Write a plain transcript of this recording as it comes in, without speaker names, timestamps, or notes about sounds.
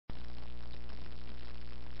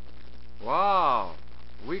Wow,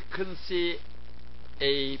 we can see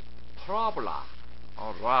a parabola.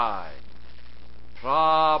 Alright,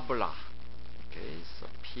 parabola. Okay, so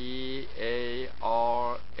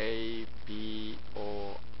Parabola.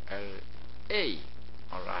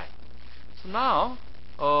 Alright. So now,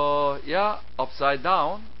 yeah, upside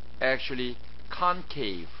down, actually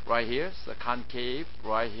concave right here. So concave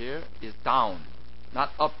right here is down,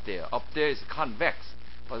 not up there. Up there is convex,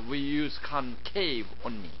 but we use concave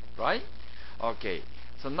only, right? Okay.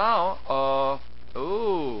 So now,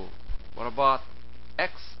 oh, what about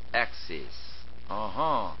x-axis?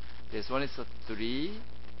 This one is a 3.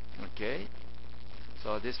 Okay.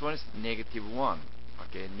 So this one is -1.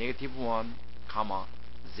 Okay, -1, comma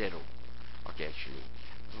 0. Okay, actually.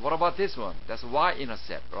 So what about this one? That's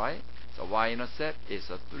y-intercept, right? So y-intercept is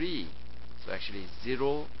a 3. So actually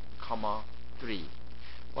 0, comma 3.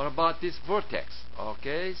 What about this vertex?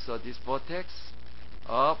 Okay, so this vertex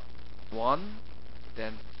up 1,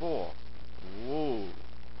 then 4. Whoa.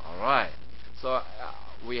 Alright. So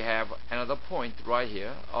we have another point right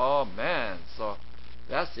here. Oh man, so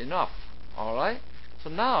that's enough. Alright. So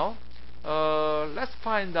now let's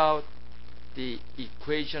find out the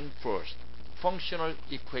equation first. Functional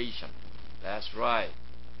equation. That's right.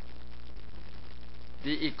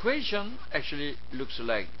 The equation actually looks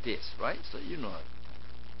like this, right? So you know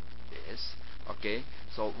this. Okay.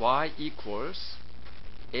 So y equals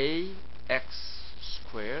ax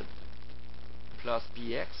squared plus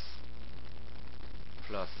bx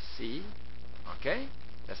plus c. Okay.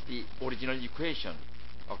 That's the original equation.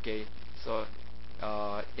 Okay. So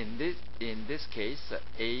in this case,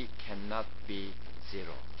 a cannot be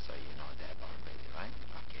 0. So you know that already, right?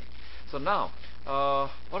 Okay. So now,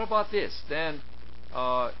 what about this? Then,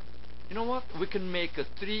 you know what? We can make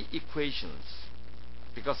 3 equations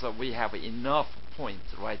because we have enough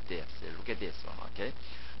points right there. So look at this one. Okay.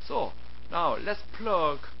 So now let's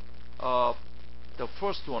plug the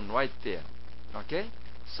first one right there. Okay.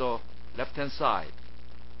 So left hand side.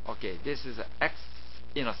 Okay. This is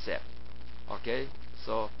x-intercept. Okay,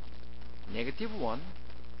 so -1,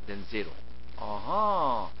 then 0.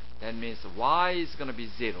 That means y is going to be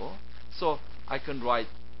 0. So I can write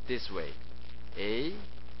this way. A,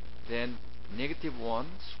 then -1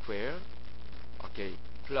 squared, okay,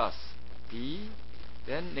 plus b,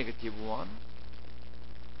 then -1,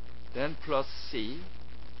 then plus c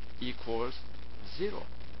equals 0.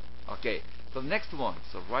 Okay, so next one,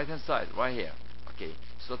 so right hand side, right here. Okay,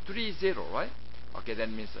 so 3, 0, right? Okay, that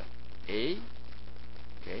means a,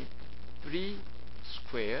 okay, 3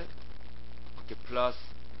 squared, okay, plus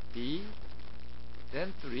b,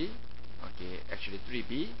 then 3, okay, actually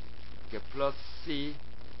 3b, okay, plus c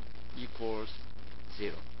equals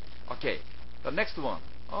 0. Okay, the next one,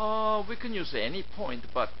 we can use any point,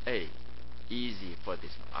 but a, easy for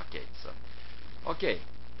this one. Okay, so, okay,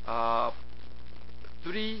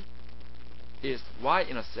 3 is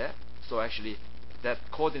y-intercept, so actually that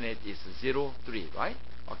coordinate is 0, 3, right?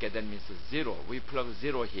 Okay, that means 0. We plug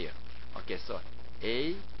 0 here. Okay, so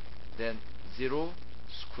a, then 0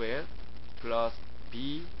 squared plus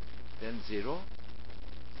b, then 0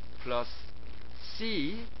 plus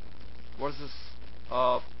c versus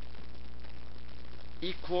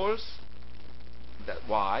equals that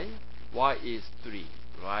y. Y is 3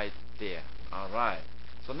 right there. Alright.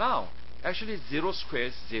 So now, actually 0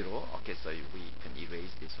 squared is 0. Okay, so we can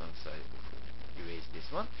erase this one. So erase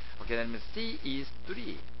this one. Okay, then c is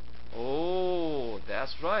 3. Oh,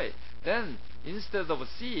 that's right. Then instead of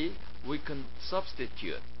c, we can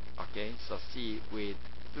substitute. Okay, so c with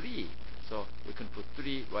 3. So we can put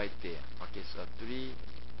 3 right there. Okay, so 3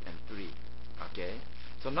 and 3. Okay,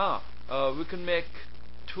 so now we can make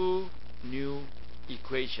 2 new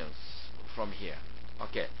equations from here.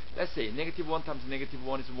 Okay, let's say -1 times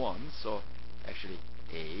 -1 is 1. So actually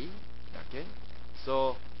a. Okay,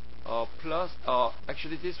 so plus,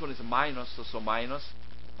 actually this one is a minus, so minus,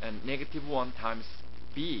 and -1 times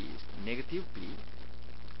b is negative b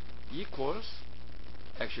equals,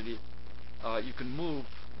 actually, you can move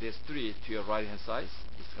this 3 to your right hand side.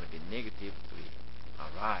 It's going to be -3.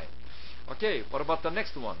 Alright. Okay, what about the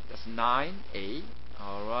next one? That's 9a.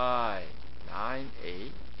 Alright,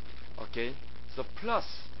 9a. Okay, so plus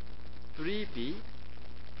 3b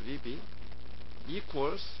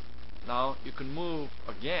equals, now you can move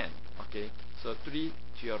again. Okay, so 3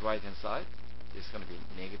 to your right hand side is going to be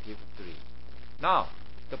 -3. Now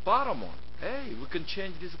the bottom one, hey, we can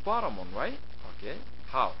change this bottom one, right? Okay,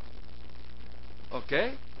 how?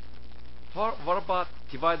 Okay, what about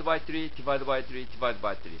divide by 3, divide by 3, divide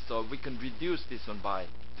by 3? So we can reduce this one by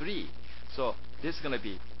 3. So this is going to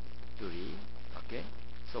be 3. Okay,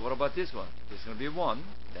 So what about this one? This is going to be 1.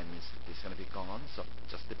 That means this is going to be gone. So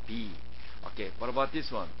just the B. Okay, what about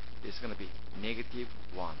this one? This is going to be negative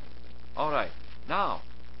 1. Alright, now,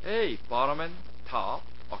 hey, bottom and top.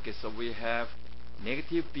 Okay, so we have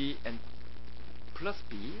negative B and plus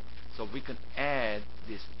B. So we can add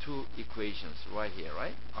these two equations right here,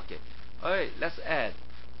 right? Okay, alright, let's add.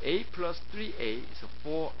 A plus 3A is a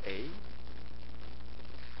 4A.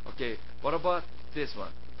 Okay, what about this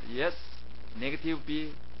one? Yes, negative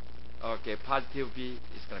B. Okay, positive B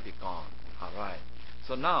is going to be gone. Alright.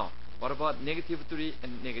 So now, what about negative 3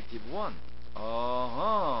 and negative 1?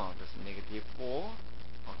 That's negative 4.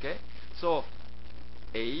 Okay, so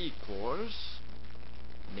A equals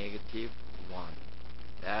negative 1.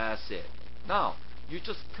 That's it. Now, you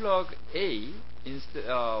just plug A instead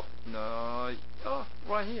of, no,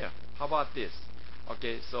 right here. How about this?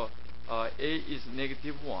 Okay, so A is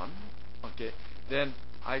negative 1. Okay, then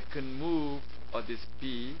I can move this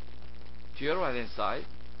B to your right hand side.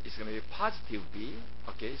 It's going to be positive B.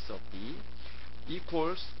 Okay, so B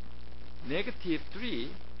equals negative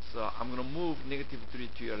 3. So I'm going to move negative 3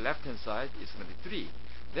 to your left hand side. It's going to be 3.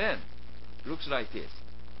 Then looks like this.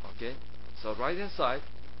 Okay, so right hand side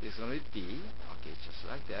is going to be D. Okay, just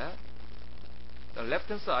like that. The left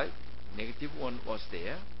hand side, negative 1 was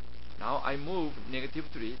there. Now I move negative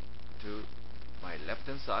 3 to my left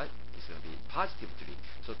hand side. It's going to be positive 3.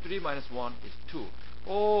 So 3 minus 1 is 2.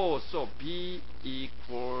 Oh, so B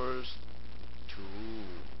equals 2.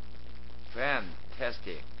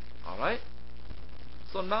 Fantastic. Alright.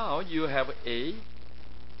 So now you have A,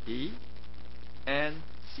 B, and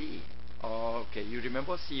C. Okay, you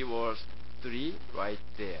remember C was 3 right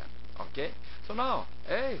there. Okay, so now,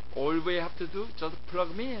 hey, all we have to do just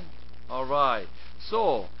plug me in. Alright,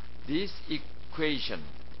 so this equation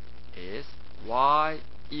is y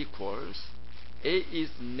equals A is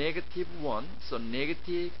negative 1, so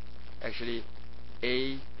negative, actually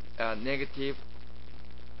A negative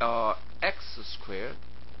x squared.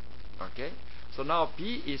 Okay, so now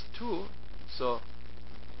B is 2, so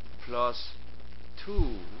plus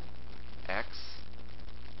 2x.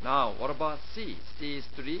 Now what about C? C is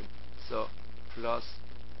 3, so plus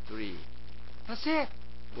 3. That's it.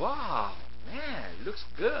 Wow, man, looks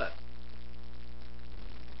good.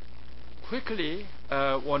 Quickly,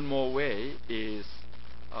 one more way is,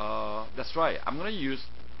 that's right, I'm going to use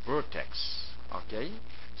vertex. Okay,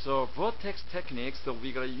 so vertex techniques, so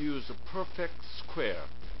we're going to use a perfect square,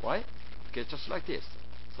 right? Okay, just like this.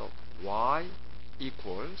 So y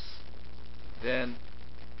equals, then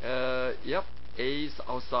yep, A is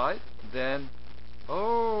outside, then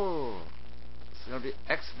it's going to be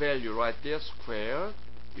x value right there squared.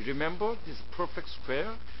 You remember this perfect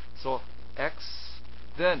square? So x,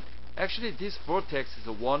 then actually this vertex is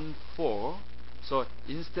a 1 4. So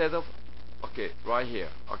instead of, okay, right here,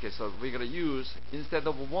 okay, so we're going to use, instead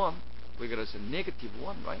of 1, we're going to say negative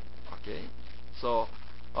 1, right? Okay, so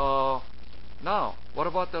now what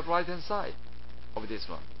about the right hand side of this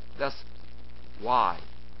one? That's y,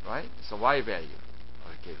 right? So y value,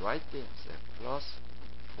 okay, right there, so plus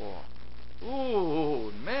 4.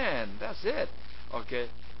 Ooh, man, that's it. Okay,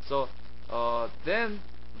 so then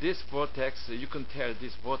this vertex, you can tell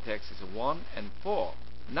this vertex is 1 and 4.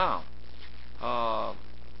 Now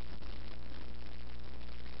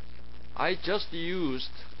I just used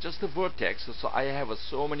just the vertex, so I have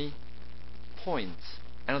so many points,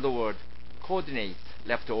 in other words, coordinates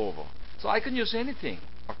left over. So I can use anything.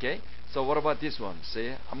 Okay, so what about this one?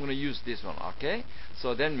 See, I'm going to use this one. Okay,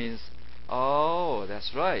 so that means, oh,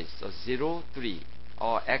 that's right, so 0 3,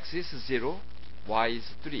 or x is 0, y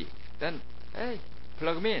is 3. Then hey,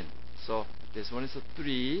 plug me in. So this one is a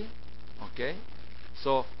 3. Okay,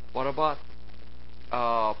 so what about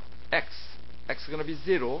x? X is going to be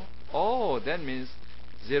 0. Oh, that means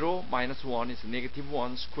 0 minus 1 is negative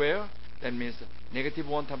 1 square. That means negative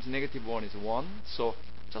 1 times negative 1 is 1. So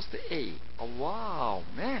just A. Oh, wow,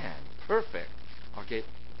 man, perfect. Okay,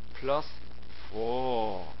 plus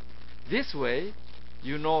 4. This way,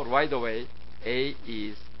 you know right away A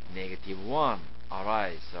is negative 1.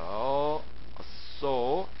 Alright, so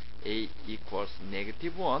A equals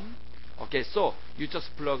negative 1. Okay, so you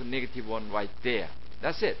just plug negative 1 right there.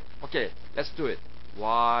 That's it. Okay, let's do it.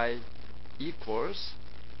 Y equals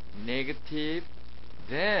negative,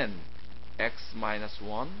 then x minus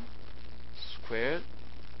 1 squared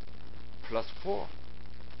plus 4.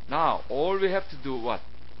 Now all we have to do what?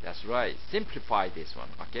 That's right, simplify this one.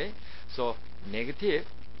 Okay, so negative,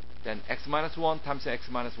 then x minus 1 times x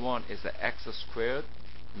minus 1 is the x squared,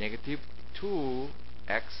 negative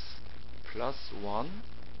 2x plus 1,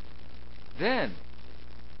 then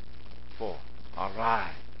 4.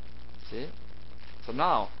 Alright, see, So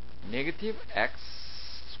now negative x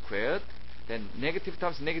squared, then negative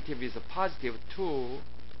times negative is a positive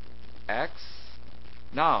 2x.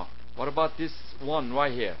 Now what about this one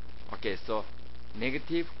right here? Okay, so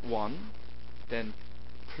negative 1, then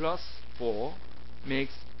plus 4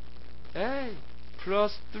 makes, hey,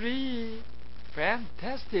 plus 3.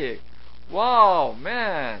 Fantastic. Wow,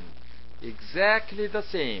 man, exactly the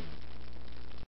same.